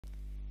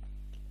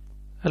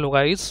Hello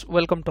guys,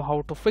 welcome to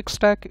how to fix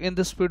tech. In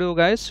this video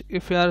guys,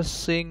 if you are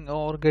seeing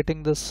or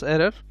getting this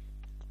error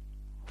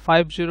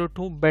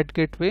 502 bad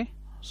gateway,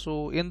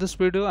 so in this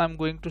video I'm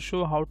going to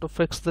show how to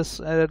fix this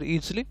error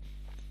easily.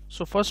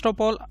 So first of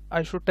all,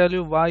 I should tell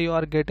you why you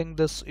are getting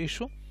this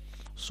issue.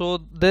 So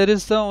there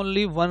is the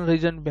only one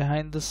reason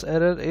behind this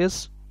error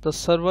is the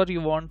server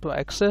you want to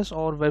access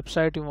or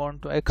website you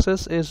want to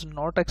access is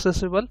not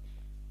accessible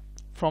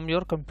from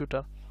your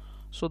computer.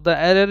 So the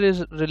error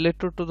is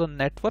related to the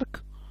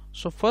network.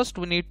 So first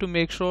we need to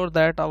make sure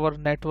that our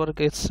network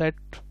is set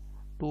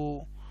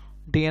to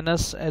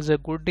DNS as a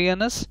good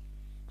DNS.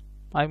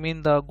 I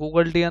mean the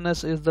Google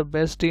DNS is the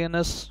best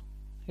DNS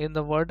in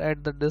the world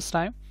at this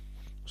time.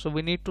 So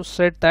we need to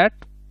set that.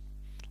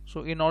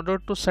 So in order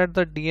to set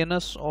the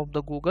DNS of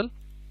the Google,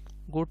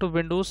 go to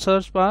Windows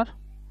search bar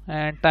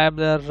and type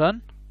there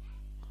run.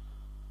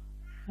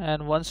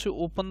 And once you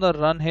open the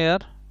run here,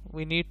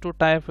 we need to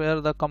type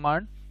here the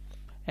command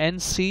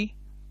ncpa.cpl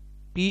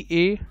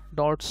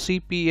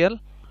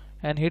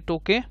and hit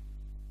OK.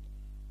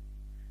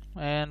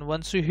 And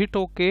once you hit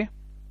OK,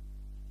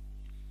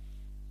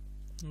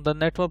 the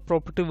network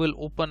property will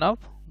open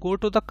up. Go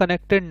to the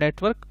connected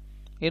network.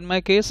 In my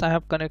case, I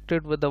have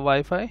connected with the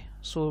Wi-Fi,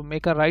 so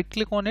make a right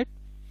click on it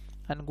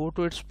and go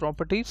to its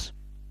properties.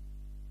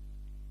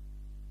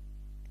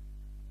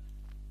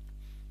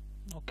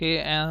 Okay,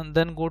 and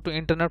then go to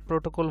Internet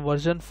Protocol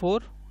version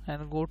 4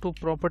 and go to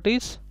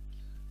properties.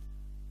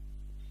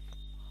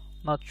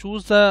 Now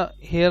choose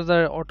here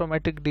the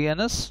automatic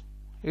DNS.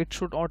 It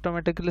should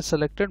automatically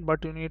select it,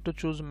 but you need to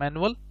choose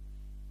manual.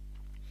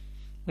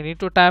 We need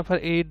to type for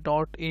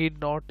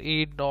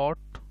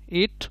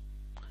 8.8.8.8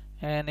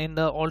 and in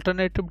the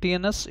alternative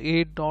DNS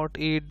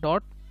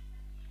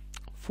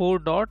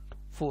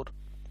 8.8.4.4.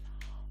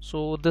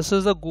 so this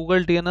is the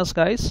Google DNS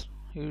guys.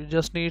 You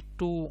just need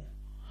to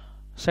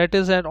set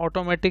is at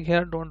automatic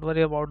here, don't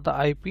worry about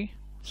the IP.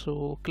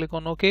 So click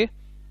on OK.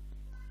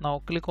 Now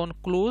click on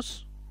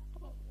close.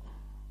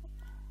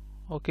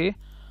 Okay,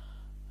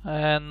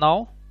 and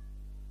now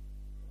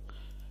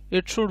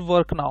it should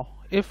work now.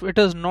 If it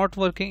is not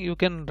working, you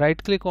can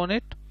right click on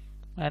it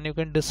and you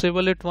can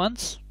disable it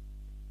once.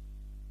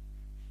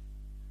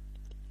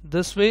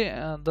 This way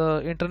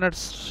the internet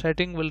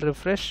setting will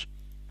refresh,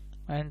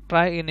 and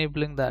try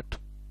enabling that.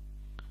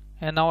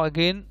 And now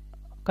again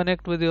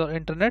connect with your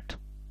internet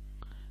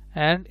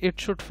and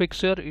it should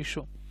fix your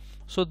issue.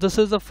 So this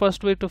is the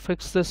first way to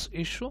fix this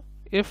issue.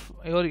 If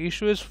your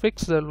issue is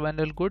fixed, well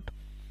and good,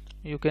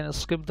 you can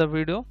skip the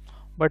video,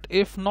 but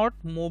if not,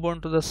 move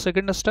on to the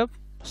second step.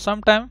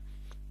 Sometime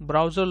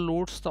browser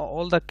loads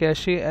all the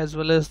cache as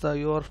well as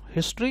your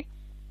history.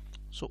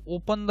 So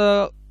open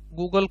the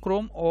Google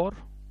Chrome or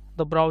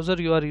the browser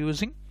you are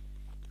using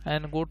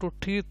and go to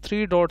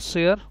three dots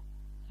here,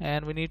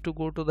 and we need to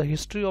go to the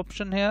history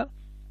option here.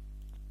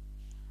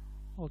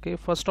 Okay,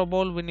 first of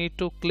all we need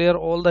to clear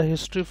all the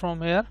history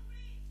from here.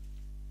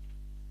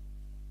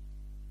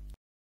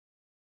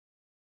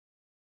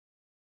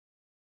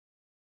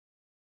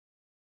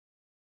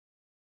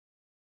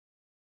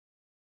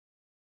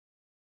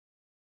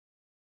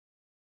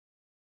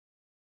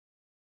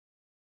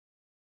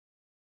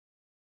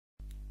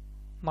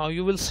 Now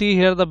you will see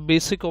here the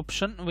basic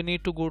option. We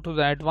need to go to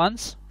the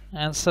advanced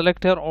and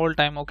select here all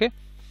time. Okay,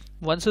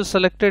 once you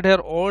selected here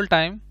all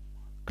time,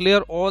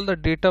 clear all the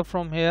data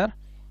from here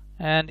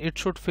and it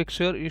should fix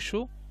your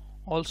issue.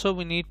 Also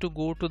we need to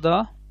go to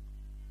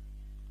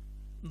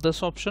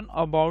this option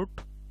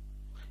about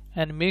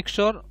and make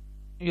sure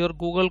your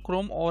Google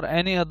Chrome or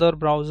any other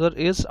browser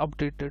is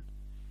updated.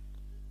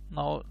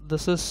 Now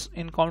this is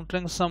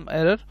encountering some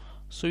error,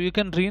 so you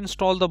can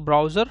reinstall the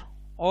browser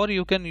or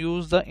you can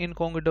use the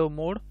incognito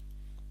mode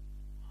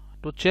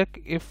to check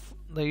if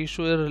the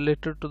issue is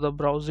related to the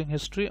browsing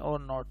history or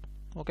not.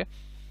 Okay,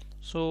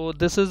 so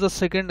this is the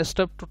second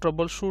step to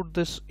troubleshoot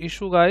this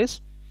issue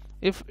guys.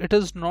 If it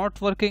is not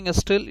working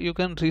still, you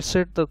can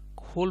reset the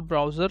whole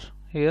browser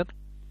here,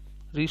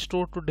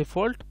 restore to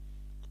default,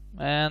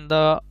 and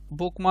the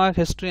bookmark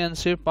history and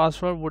save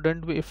password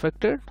wouldn't be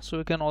affected, so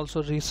you can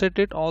also reset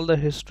it. All the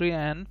history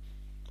and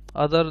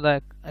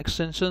other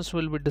extensions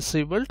will be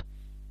disabled,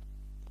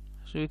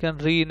 so you can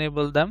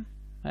re-enable them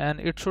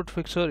and it should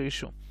fix your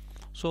issue.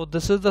 So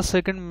this is the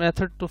second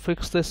method to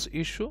fix this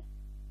issue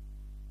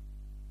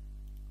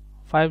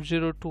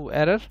 502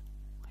 error.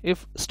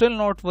 If still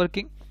not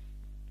working,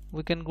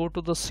 we can go to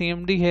the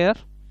CMD here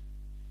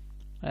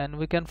and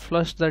we can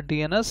flush the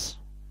DNS,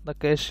 the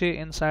cache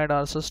inside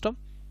our system.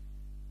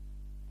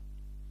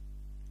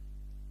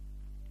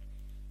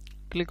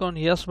 Click on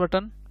yes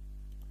button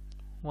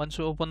once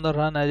you open the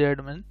run as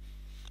admin,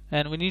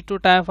 and we need to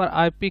type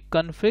our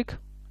ipconfig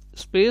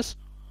space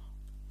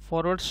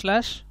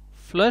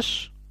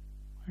 /flush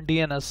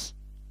DNS.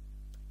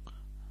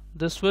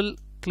 This will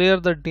clear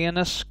the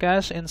DNS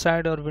cache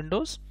inside your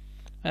Windows,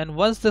 and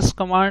once this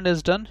command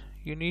is done,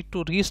 you need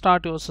to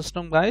restart your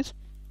system guys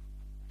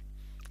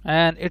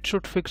and it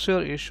should fix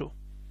your issue.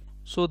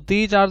 So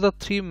these are the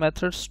three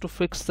methods to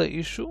fix the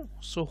issue.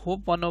 So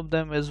hope one of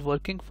them is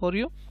working for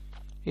you.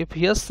 If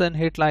yes, then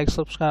hit like,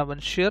 subscribe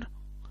and share.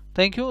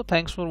 Thank you.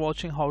 Thanks for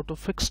watching how to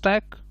fix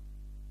stack.